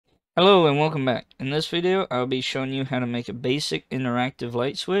Hello and welcome back. In this video, I'll be showing you how to make a basic interactive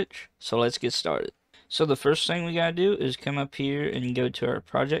light switch. So let's get started. So the first thing we gotta do is come up here and go to our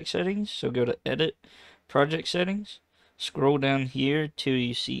project settings. So go to Edit, Project Settings, scroll down here till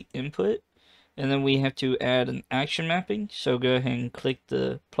you see Input, and then we have to add an action mapping. So go ahead and click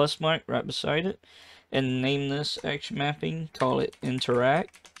the plus mark right beside it, and name this action mapping, call it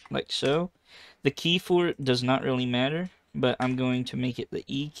Interact, like so. The key for it does not really matter, but I'm going to make it the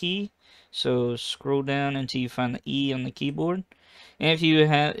E key. So scroll down until you find the E on the keyboard. And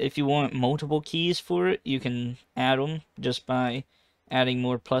if you want multiple keys for it, you can add them just by adding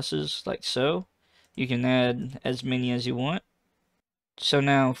more pluses like so. You can add as many as you want. So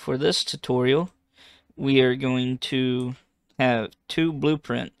now for this tutorial, we are going to have two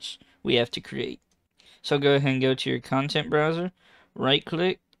blueprints we have to create. So go ahead and go to your content browser, right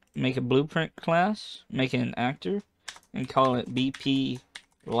click, make a blueprint class, make it an actor, and call it BP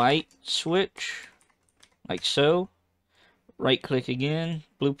light switch, like so. Right click again,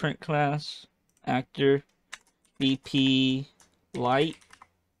 blueprint class, actor, BP light,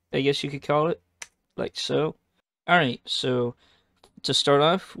 I guess you could call it, like so. Alright, so to start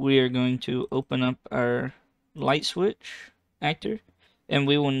off, we are going to open up our light switch actor, and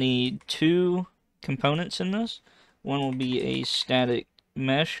we will need two components in this. One will be a static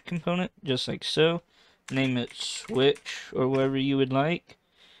mesh component, just like so. Name it switch or whatever you would like.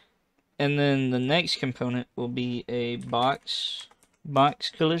 And then the next component will be a box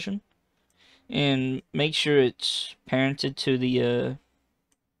collision, and make sure it's parented to the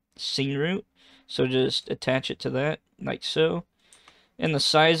scene root. So just attach it to that, like so. And the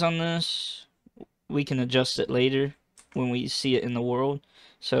size on this, we can adjust it later when we see it in the world.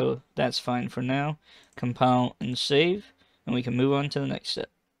 So that's fine for now. Compile and save, and we can move on to the next step.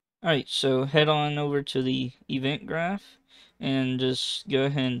 Alright, so head on over to the event graph and just go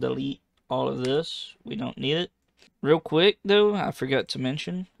ahead and delete all of this. We don't need it. Real quick though, I forgot to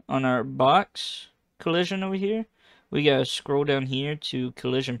mention, on our box collision over here, we gotta scroll down here to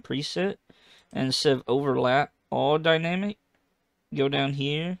collision preset, and instead of overlap all dynamic, go down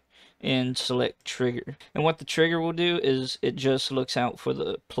here and select trigger. And what the trigger will do is it just looks out for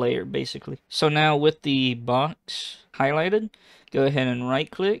the player basically. So now with the box highlighted, go ahead and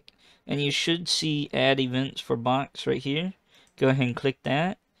right click, and you should see add events for box right here. Go ahead and click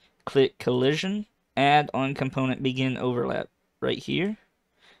that, click collision, add on component begin overlap right here,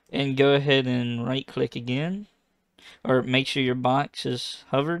 and go ahead and right click again, or make sure your box is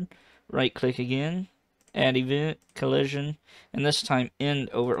hovered, right click again, add event, collision, and this time end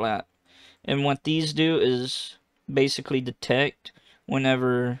overlap. And what these do is basically detect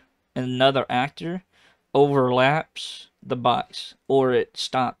whenever another actor overlaps the box, or it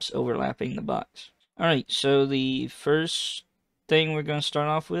stops overlapping the box. Alright, so the first thing we're going to start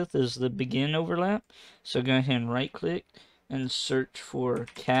off with is the begin overlap. So go ahead and right click and search for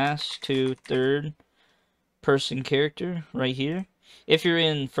cast to third person character right here. If you're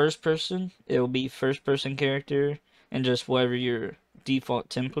in first person, it will be first person character, and just whatever your default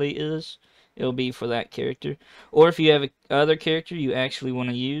template is, it'll be for that character. Or if you have other character you actually want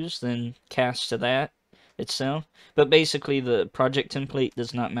to use, then cast to that itself. But basically the project template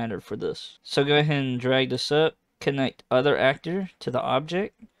does not matter for this. So go ahead and drag this up, connect other actor to the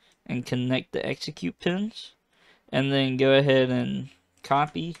object, and connect the execute pins, and then go ahead and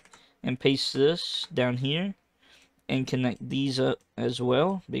copy and paste this down here, and connect these up as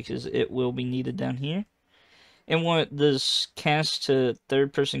well because it will be needed down here. And what this cast to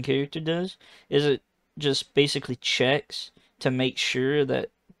third person character does is it just basically checks to make sure that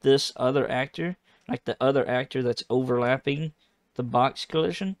this other actor, like the other actor that's overlapping the box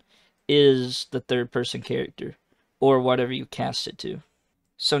collision, is the third person character or whatever you cast it to.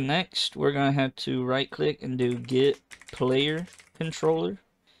 So next we're going to have to right click and do get player controller,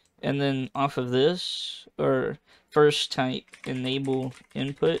 and then off of this, or first type enable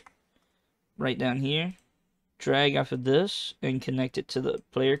input right down here, drag off of this and connect it to the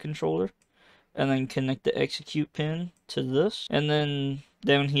player controller, and then connect the execute pin to this, and then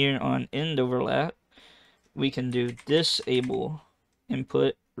down here on end overlap we can do disable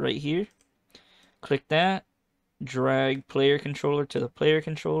input right here, click that, drag player controller to the player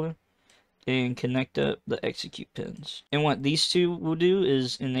controller, and connect up the execute pins. And what these two will do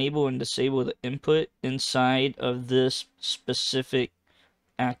is enable and disable the input inside of this specific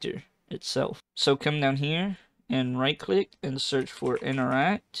actor itself. So come down here and right click and search for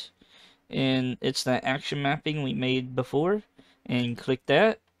interact, and it's that action mapping we made before, and click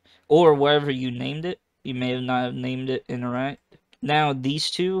that, or whatever you named it. You may have not have named it interact. Now these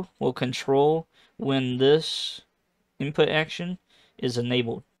two will control when this input action is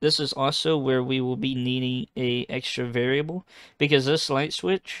enabled. This is also where we will be needing a extra variable, because this light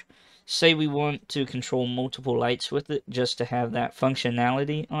switch, say we want to control multiple lights with it just to have that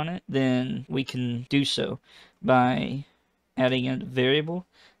functionality on it, then we can do so by adding a variable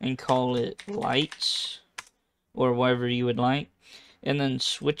and call it lights or whatever you would like, and then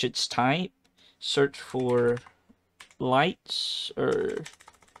switch its type, search for lights or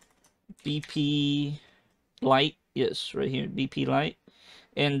BP light, yes, right here, BP light,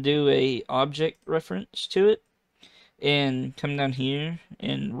 and do a object reference to it, and come down here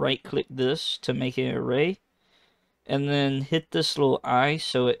and right click this to make an array, and then hit this little eye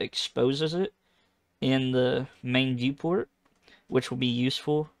so it exposes it in the main viewport, which will be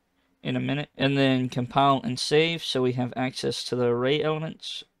useful in a minute, and then compile and save so we have access to the array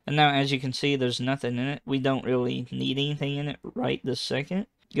elements. And now, as you can see, there's nothing in it. We don't really need anything in it right this second.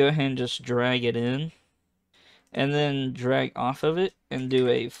 Go ahead and just drag it in, and then drag off of it and do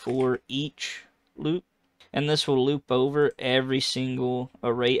a for each loop, and this will loop over every single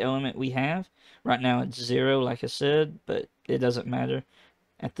array element we have. Right now it's 0, like I said, but it doesn't matter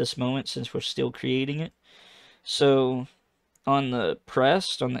at this moment since we're still creating it. So on the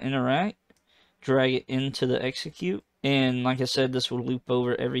pressed, on the interact, drag it into the execute, and like I said, this will loop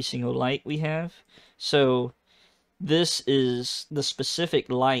over every single light we have. So this is the specific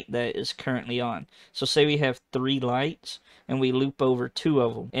light that is currently on. So say we have 3 lights and we loop over 2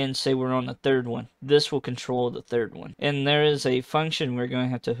 of them, and say we're on the 3rd one. This will control the 3rd one. And there is a function we're going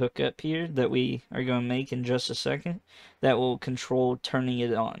to have to hook up here that we are going to make in just a second that will control turning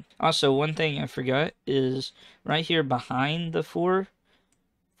it on. Also, one thing I forgot is right here behind the for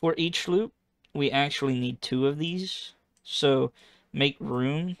each loop, we actually need 2 of these. So make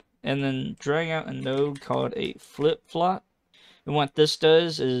room, and then drag out a node called a flip-flop. And what this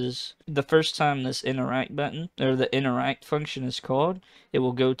does is, the first time this interact button, or the interact function is called, it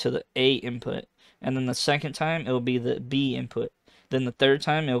will go to the A input. And then the second time, it will be the B input. Then the 3rd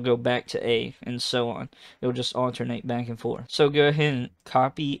time, it will go back to A, and so on. It will just alternate back and forth. So go ahead and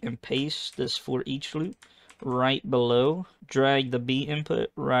copy and paste this for each loop right below. Drag the B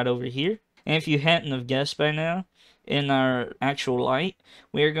input right over here. And if you hadn't have guessed by now, in our actual light,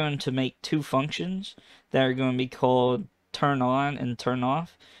 we are going to make 2 functions that are going to be called turn on and turn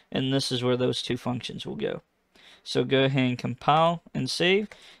off, and this is where those 2 functions will go. So go ahead and compile and save,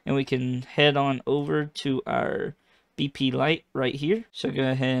 and we can head on over to our BP light right here. So go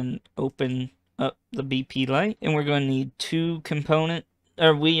ahead and open up the BP light, and we're going to need 2 components,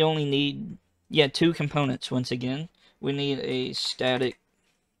 or we only need, 2 components once again. We need a static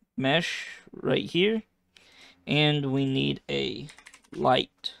mesh right here, and we need a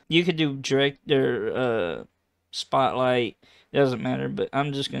light. You could do direct or spotlight, doesn't matter, but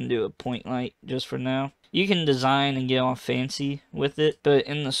I'm just going to do a point light just for now. You can design and get all fancy with it, but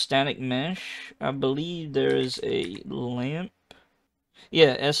in the static mesh, I believe there is a lamp.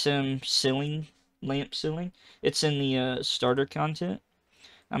 Yeah, SM ceiling, lamp ceiling. It's in the starter content.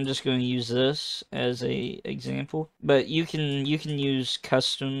 I'm just going to use this as a example, but you can use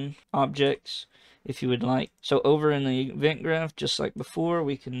custom objects if you would like. So over in the event graph, just like before,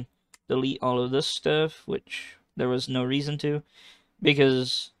 we can delete all of this stuff, which there was no reason to,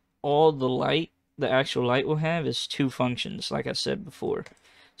 because all the actual light will have is 2 functions, like I said before.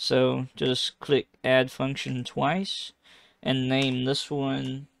 So just click add function twice and name this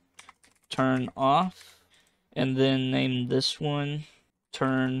one turn off, and then name this one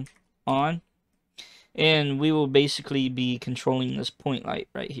turn on, and we will basically be controlling this point light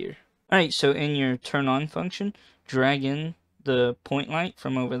right here. Alright, so in your turn on function, drag in the point light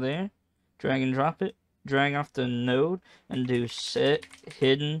from over there, drag and drop it, drag off the node, and do set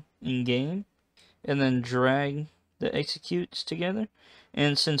hidden in game, and then drag the executes together.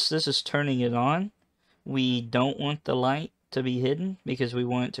 And since this is turning it on, we don't want the light to be hidden because we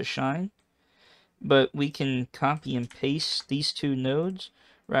want it to shine. But we can copy and paste these 2 nodes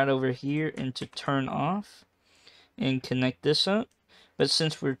right over here into turn off and connect this up. But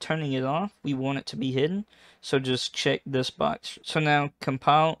since we're turning it off, we want it to be hidden, so just check this box. So now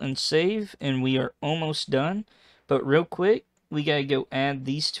compile and save, and we are almost done. But real quick, we gotta go add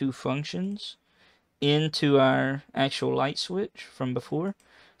these 2 functions into our actual light switch from before.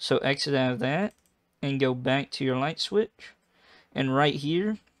 So exit out of that and go back to your light switch, and right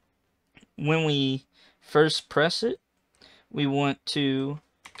here, when we first press it, we want to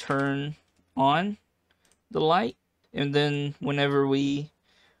turn on the light, and then whenever we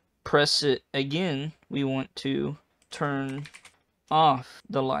press it again, we want to turn off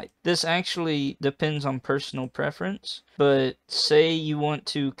the light. This actually depends on personal preference, but say you want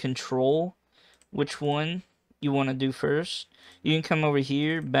to control which one you want to do first. You can come over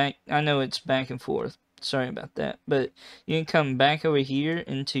here, back, I know it's back and forth, sorry about that, but you can come back over here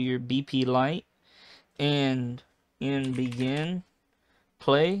into your BP light, and in begin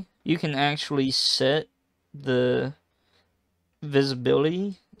play, you can actually set the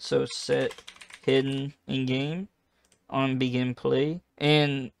visibility, so set hidden in game on begin play,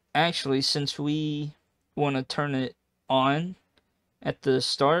 and actually since we want to turn it on at the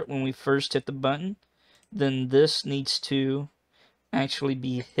start when we first hit the button, then this needs to actually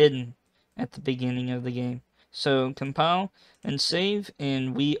be hidden at the beginning of the game. So compile and save,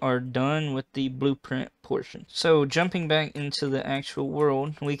 and we are done with the blueprint portion. So jumping back into the actual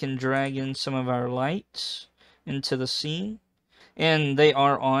world, we can drag in some of our lights into the scene, and they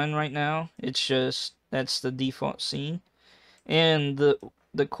are on right now. It's just that's the default scene. And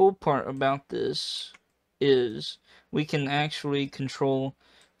the cool part about this is we can actually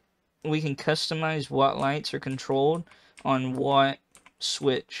we can customize what lights are controlled on what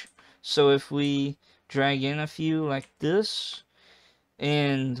switch. So if we drag in a few like this,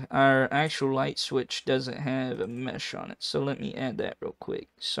 and our actual light switch doesn't have a mesh on it, so let me add that real quick,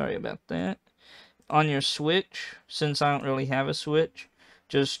 sorry about that. On your switch, since I don't really have a switch,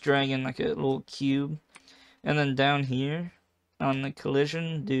 just drag in like a little cube, and then down here on the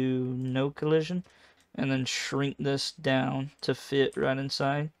collision, do no collision, and then shrink this down to fit right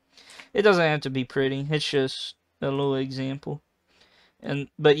inside. It doesn't have to be pretty, it's just a little example.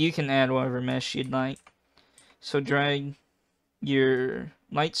 But you can add whatever mesh you'd like. So drag your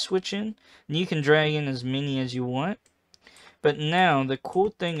light switch in, and you can drag in as many as you want. But now the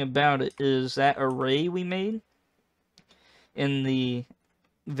cool thing about it is that array we made in the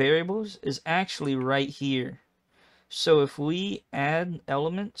variables is actually right here. So if we add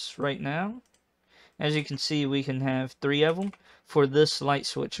elements right now, as you can see, we can have 3 of them for this light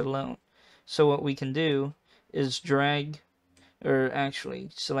switch alone. So what we can do is drag, or actually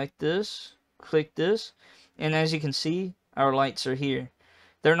select this, click this, and as you can see, our lights are here.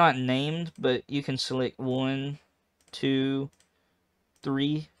 They're not named, but you can select 1, 2,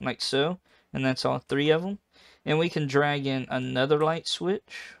 3, like so, and that's all 3 of them. And we can drag in another light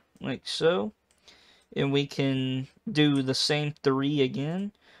switch, like so, and we can do the same 3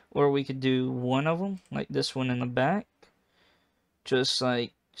 again, or we could do 1 of them, like this one in the back, just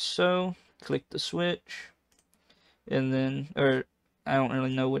like so. Click the switch, and then, or I don't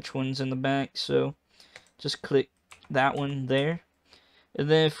really know which one's in the back, so just click that one there. And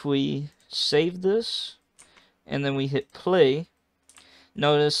then if we save this, and then we hit play,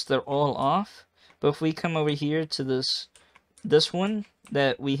 notice they're all off. But if we come over here to this one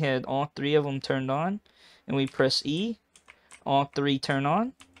that we had all 3 of them turned on, and we press E, all 3 turn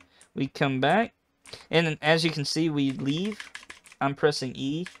on. We come back, and then as you can see, we leave. I'm pressing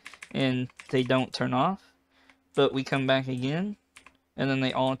E, and they don't turn off. But we come back again, and then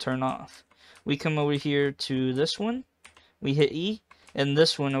they all turn off. We come over here to this one, we hit E, and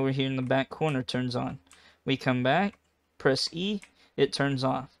this one over here in the back corner turns on. We come back, press E, it turns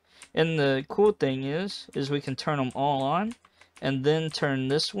off. And the cool thing is we can turn them all on, and then turn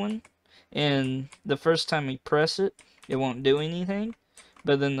this one, and the first time we press it, it won't do anything,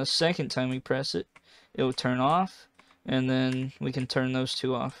 but then the second time we press it, it will turn off, and then we can turn those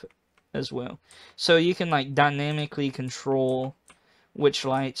 2 off as well. So you can like dynamically control which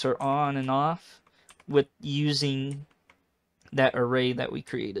lights are on and off with using that array that we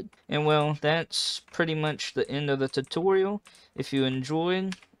created. And well, that's pretty much the end of the tutorial. If you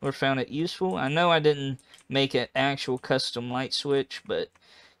enjoyed or found it useful, I know I didn't make an actual custom light switch, but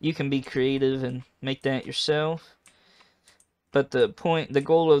you can be creative and make that yourself. But the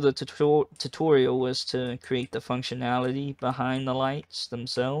goal of the tutorial was to create the functionality behind the lights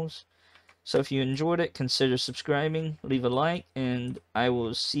themselves. So if you enjoyed it, consider subscribing, leave a like, and I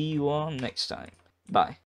will see you all next time. Bye.